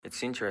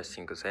It's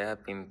interesting because I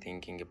have been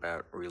thinking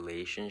about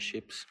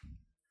relationships,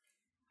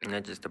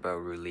 not just about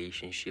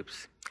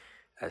relationships,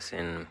 as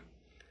in,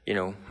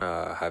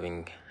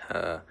 having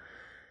uh,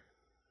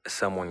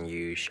 someone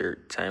you share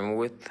time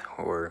with,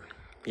 or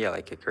yeah,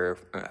 like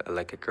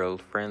a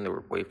girlfriend or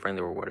boyfriend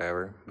or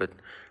whatever, but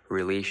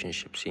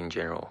relationships in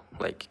general,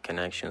 like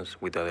connections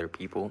with other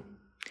people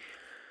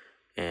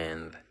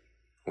and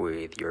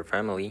with your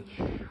family,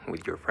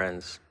 with your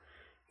friends,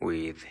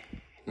 with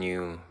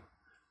new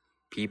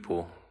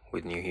people,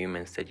 with new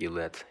humans that you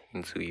let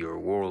into your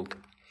world.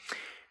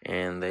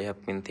 And I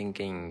have been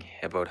thinking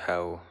about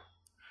how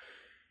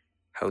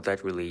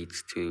that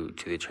relates to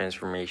the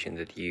transformation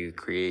that you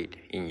create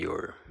in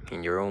your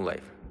own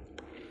life.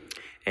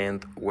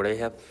 And what I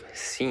have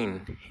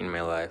seen in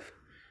my life,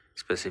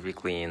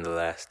 specifically in the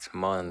last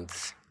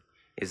months,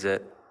 is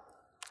that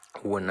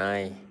when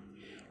I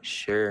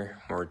share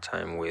more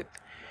time with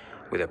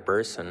a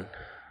person,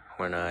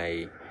 when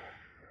I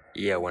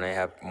when I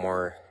have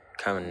more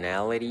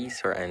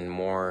commonalities and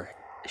more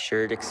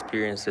shared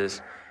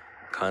experiences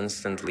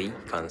consistently,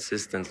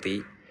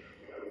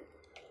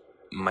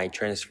 my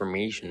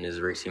transformation is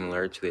very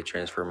similar to the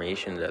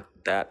transformation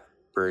that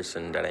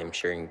person that I'm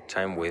sharing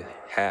time with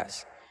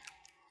has.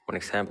 One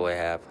example I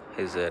have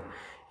is that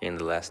in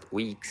the last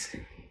weeks,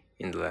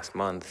 in the last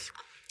months,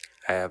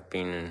 I have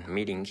been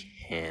meeting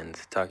and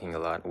talking a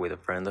lot with a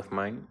friend of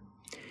mine,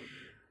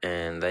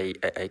 and I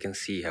can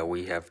see how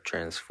we have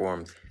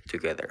transformed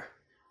together.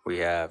 We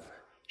have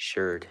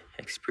shared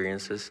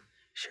experiences,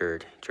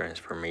 shared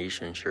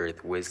transformation,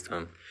 shared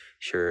wisdom,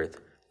 shared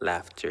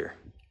laughter.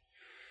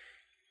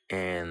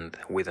 And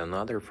with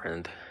another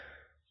friend,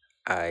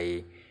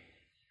 I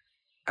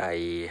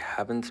I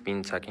haven't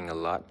been talking a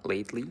lot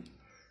lately,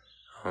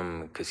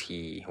 because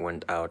he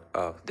went out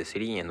of the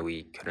city and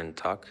we couldn't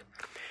talk.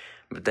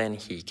 But then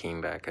he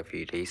came back a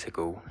few days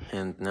ago,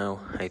 and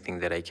now I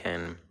think that I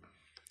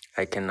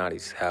can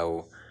notice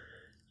how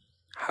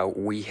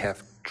we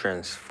have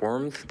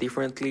transformed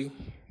differently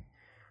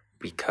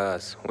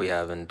because we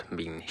haven't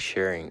been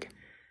sharing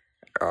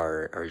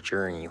our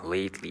journey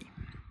lately.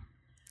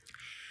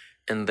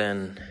 And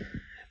then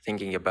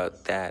thinking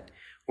about that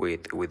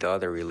with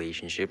other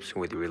relationships,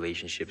 with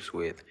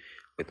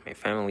my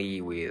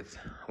family, with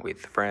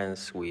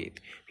friends, with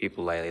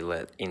people I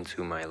let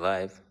into my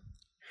life,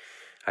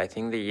 I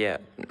think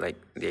that like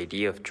the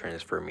idea of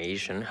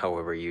transformation,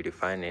 however you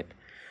define it,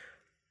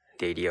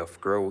 the idea of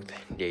growth,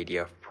 the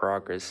idea of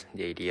progress,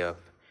 the idea of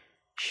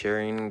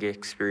sharing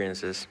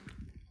experiences,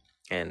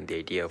 and the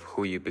idea of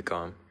who you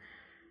become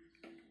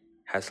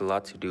has a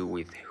lot to do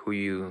with who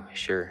you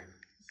share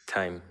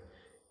time,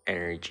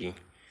 energy,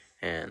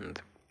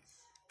 and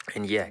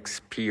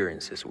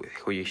experiences with,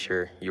 who you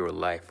share your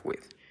life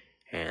with,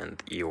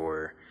 and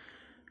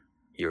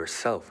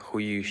yourself, who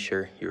you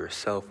share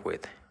yourself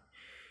with.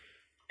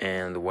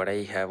 And what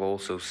I have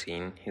also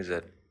seen is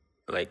that,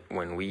 like,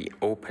 when we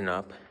open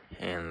up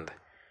and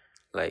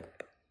like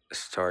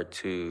start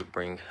to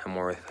bring a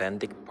more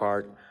authentic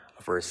part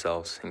of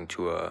ourselves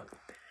into a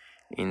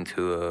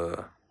into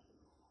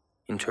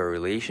a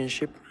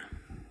relationship,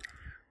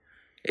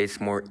 it's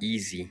more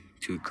easy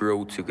to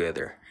grow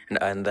together.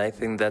 And I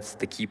think that's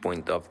the key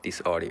point of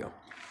this audio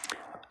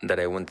that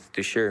I wanted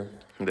to share.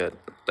 That,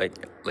 like,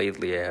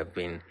 lately I have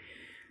been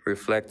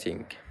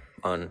reflecting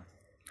on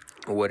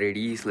what it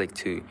is like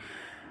to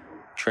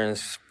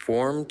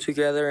transform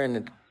together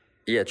and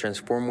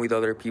transform with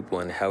other people,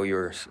 and how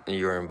your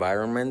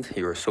environment,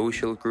 your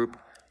social group,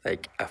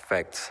 like,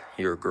 affects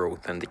your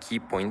growth. And the key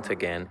point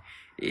again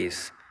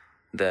is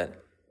that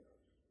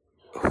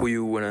who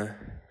you want to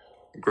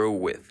grow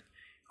with,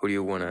 who do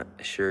you want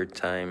to share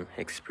time,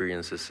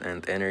 experiences,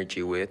 and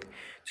energy with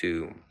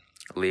to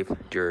live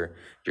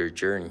your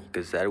journey,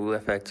 because that will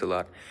affect a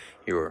lot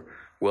your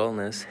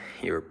wellness,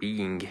 your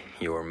being,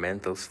 your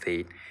mental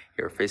state,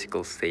 your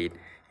physical state,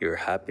 your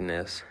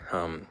happiness.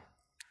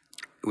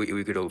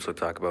 We could also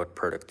talk about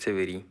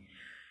productivity,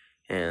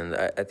 and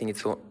I think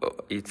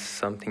it's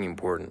something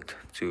important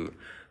to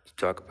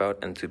talk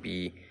about and to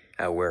be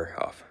aware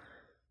of.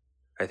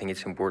 I think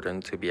it's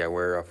important to be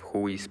aware of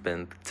who we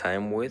spend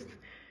time with,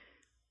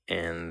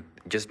 and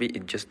just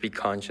be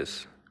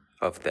conscious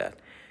of that.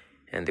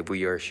 And if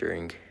we are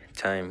sharing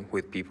time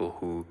with people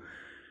who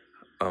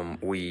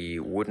we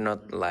would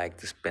not like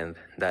to spend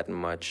that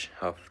much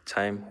of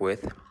time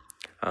with,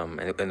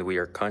 and we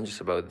are conscious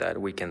about that,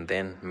 we can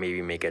then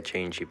maybe make a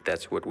change if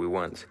that's what we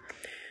want.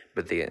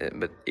 But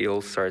it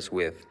all starts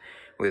with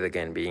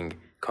again being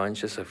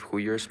conscious of who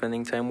you're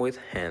spending time with,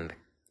 and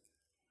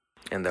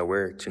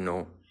aware to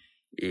know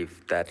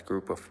if that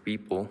group of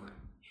people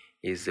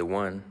is the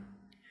one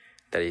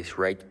that is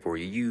right for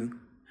you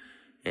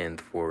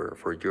and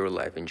for your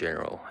life in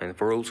general, and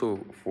for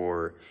also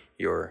for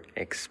your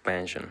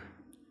expansion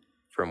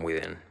from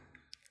within.